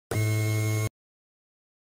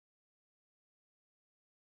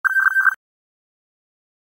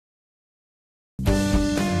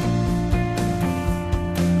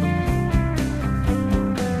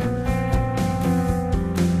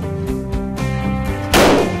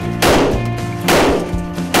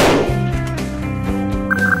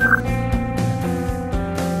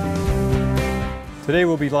Today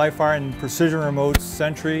we'll be live firing Precision Remote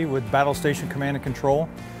SENTRY with Battle Station Command and Control.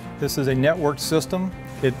 This is a networked system.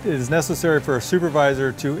 It is necessary for a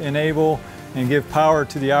supervisor to enable and give power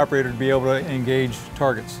to the operator to be able to engage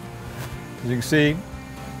targets. As you can see,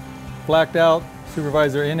 blacked out,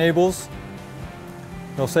 supervisor enables.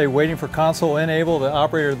 They'll say waiting for console enable. The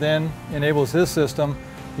operator then enables his system.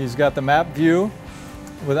 He's got the map view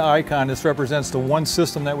with an icon. This represents the one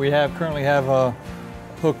system that we currently have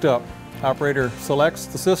hooked up. Operator selects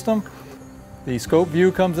the system. The scope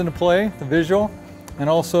view comes into play, the visual, and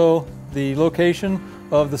also the location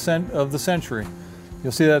of the SENTRY.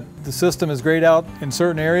 You'll see that the system is grayed out in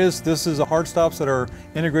certain areas. This is the hard stops that are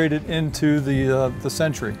integrated into the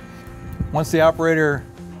SENTRY. Once the operator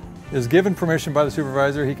is given permission by the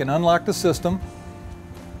supervisor, he can unlock the system.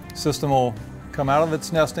 The system will come out of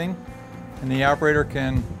its nesting, and the operator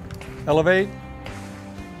can elevate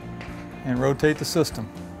and rotate the system.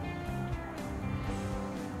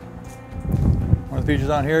 One of the features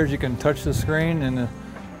on here is you can touch the screen and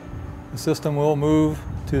the system will move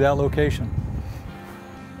to that location.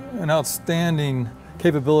 An outstanding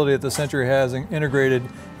capability that the SENTRY has integrated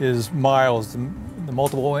is MILES, the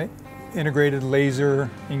multiple integrated laser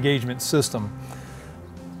engagement system.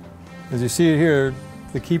 As you see here,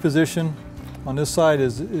 the key position on this side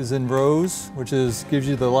is in rows, which gives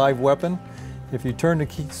you the live weapon. If you turn the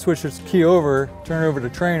key, switch the key over, turn it over to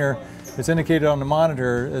trainer, it's indicated on the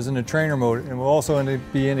monitor as in the trainer mode, and will also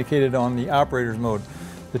be indicated on the operator's mode.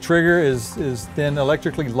 The trigger is then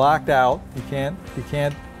electrically locked out. You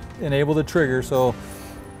can't enable the trigger, so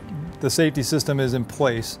the safety system is in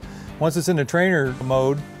place. Once it's in the trainer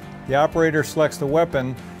mode, the operator selects the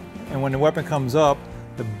weapon, and when the weapon comes up,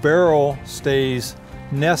 the barrel stays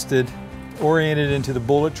nested, oriented into the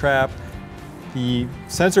bullet trap. The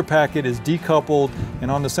sensor packet is decoupled,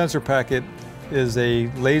 and on the sensor packet is a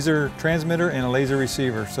laser transmitter and a laser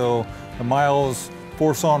receiver. So the MILES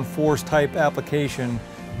force-on-force type application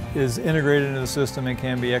is integrated into the system and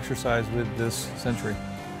can be exercised with this SENTRY.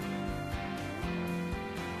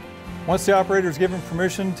 Once the operator is given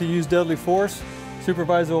permission to use deadly force,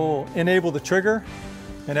 supervisor will enable the trigger.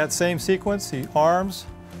 In that same sequence, he arms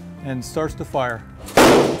and starts to fire.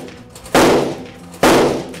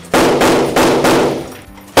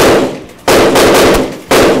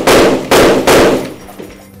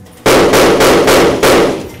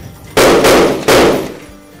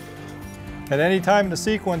 At any time in the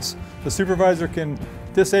sequence, the supervisor can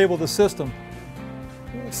disable the system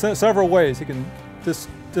several ways. He can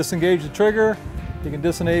disengage the trigger, he can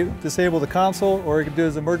disable the console, or he can do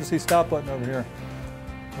his emergency stop button over here.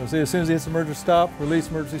 You'll see as soon as he hits emergency stop, release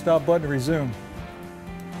emergency stop button to resume.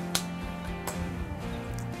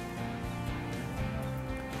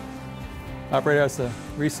 Operator has to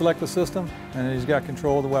reselect the system, and then he's got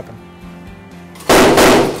control of the weapon.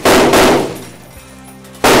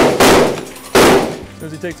 As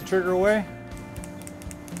soon as he takes the trigger away,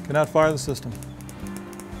 cannot fire the system.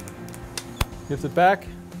 Gives it back.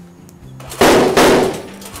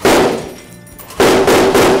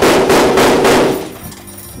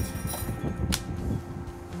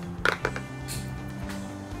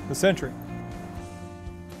 The SENTRY.